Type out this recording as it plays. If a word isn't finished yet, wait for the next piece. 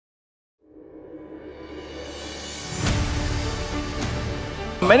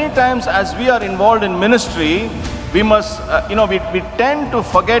many times as we are involved in ministry, we must, we tend to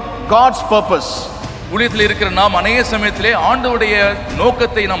forget God's purpose. ஊழியத்தில் இருக்கிற நாம் அநேக சமயத்திலே ஆண்டவருடைய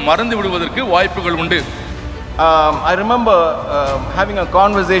நோக்கத்தை நாம் மறந்து விடுவதற்கு வாய்ப்புகள் உண்டு. I remember having a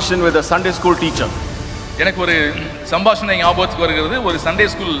conversation with a Sunday school teacher. எனக்கு ஒரு சம்பாஷணை ஞாபகத்துக்கு வருகிறது. ஒரு சண்டே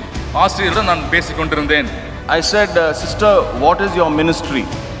ஸ்கூல் ஆசிரியருடன் நான் பேசிக் கொண்டிருந்தேன். I said, sister, what is your ministry?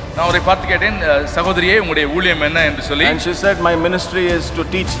 நான் அவரை பார்த்து கேட்டேன், சகோதரியே உங்களுடைய ஊழியம் என்ன என்று சொல்லி. And she said, my ministry is to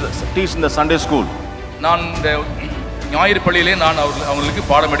teach in the Sunday school. நான் ஞாயிறு பள்ளியிலே நான் அவங்களுக்கு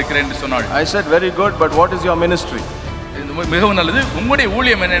பாடம் எடுக்கிறேன் என்று சொன்னாள். I said, very good, but what is your ministry? மிகவும் நல்லது, உங்களுடைய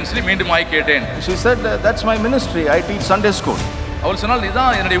ஊழியம் என்னன்னு சொல்லி மீண்டும் கேட்டேன். She said, that's my ministry, I teach Sunday school. அவள் சொன்னால்,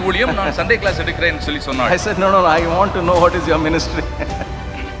 இதுதான் என்னுடைய ஊழியம், நான் சண்டே கிளாஸ் எடுக்கிறேன்னு சொல்லி சொன்னாள். I said, no, I want to know what is your ministry.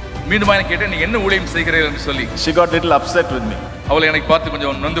 மீண்டும் கேட்டேன், நீ என்ன ஊழியம் செய்கிறீர்கள் என்று சொல்லி. She got little upset with me. அவள் என்னை பார்த்து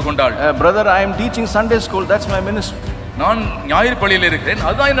கொஞ்சம் நொந்து கொண்டாள். Brother, I am teaching Sunday school, that's my ministry. நான் ஞாயிறு பள்ளியில் இருக்கிறேன்,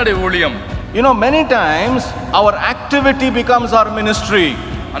 அதுதான் என்னுடைய ஊழியம். Many times our activity becomes our ministry.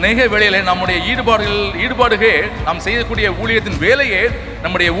 அநேக வேளையிலே நம்முடைய ஈடுபாடுகளே நாம் செய்யக்கூடிய ஊழியத்தின் வேலையே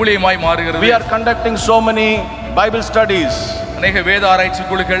நம்முடைய ஊழியமாய் மாறுகிறது. We are conducting so many Bible studies, அநேக வேத ஆராய்ச்சி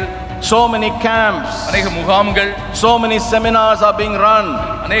குழுக்கள், so many camps, அநேக முகாம்கள், so many seminars are being run.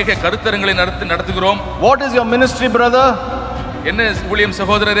 அநேக கருத்தரங்களை நடத்துகிறோம். What is your ministry, brother? என்ன ஊழியம்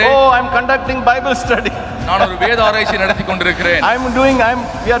சகோதரரே? Oh, I am conducting Bible study. நான் ஒரு வேத ஆராய்ச்சி நடத்தி கொண்டிருக்கிறேன்.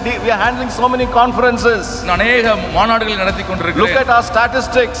 We are handling so many conferences. அநேக மாநாடுகளை நடத்தி கொண்டிருக்கிறேன். Look at our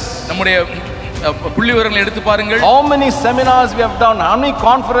statistics. நம்முடைய புள்ளிவிவரங்களை எடுத்து பாருங்கள். How many seminars we have done, how many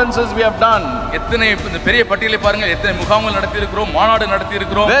conferences we have done. எத்தனை பெரிய பட்டியலை பாருங்கள், எத்தனை முகாம்கள் நடத்தி இருக்கிறோம், மாநாடு நடத்தி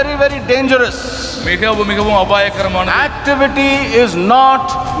இருக்கிறோம். Very, very dangerous. மிகவும் அபாயகரமானது. Activity is not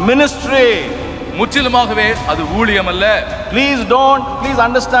ministry. முற்றிலுமாகவே அது ஊழியம் அல்ல. Please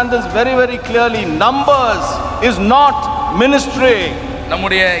understand this very, very clearly. Numbers is not ministry.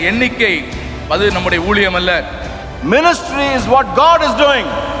 நம்முடைய எண்ணிக்கை அது நம்முடைய ஊழியம் அல்ல. Ministry is what God is doing.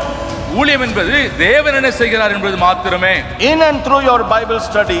 ஊழியம் என்பது தேவன் என்ன செய்கிறார் என்பது மாத்திரமே. In and through your Bible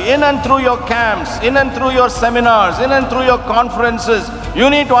study, in and through your camps, in and through your seminars, in and through your conferences, you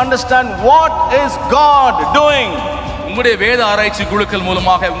need to understand what is God doing. உங்களுடைய வேத ஆராய்ச்சி குழுக்கள்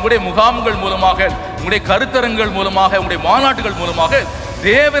மூலமாக, உங்களுடைய முகாம்கள் மூலமாக, உங்களுடைய கருத்தரங்கள் மூலமாக, உங்களுடைய மாநாட்டுகள் மூலமாக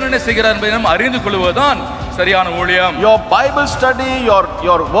தேவன் என்ன செய்கிறார் என்பதை நாம் அறிந்து கொள்வதுதான் சரியான ஊழியம். Your Bible study,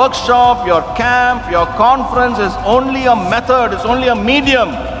 your workshop, your camp, your conference is only a method, is only a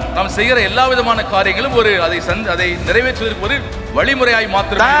medium. நாம் செய்கிற எல்லா விதமான காரியங்களும் அதை நிறைவேற்றுவதற்கு ஒரு வழிமுறையாய்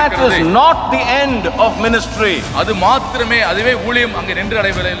மாத்திரமே இருக்கிறது. That is not the end of ministry. அது மாத்திரமே, அதுவே ஊழியம் அங்கே நின்று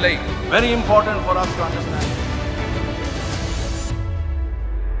அடைவதில்லை. Very important for us to understand.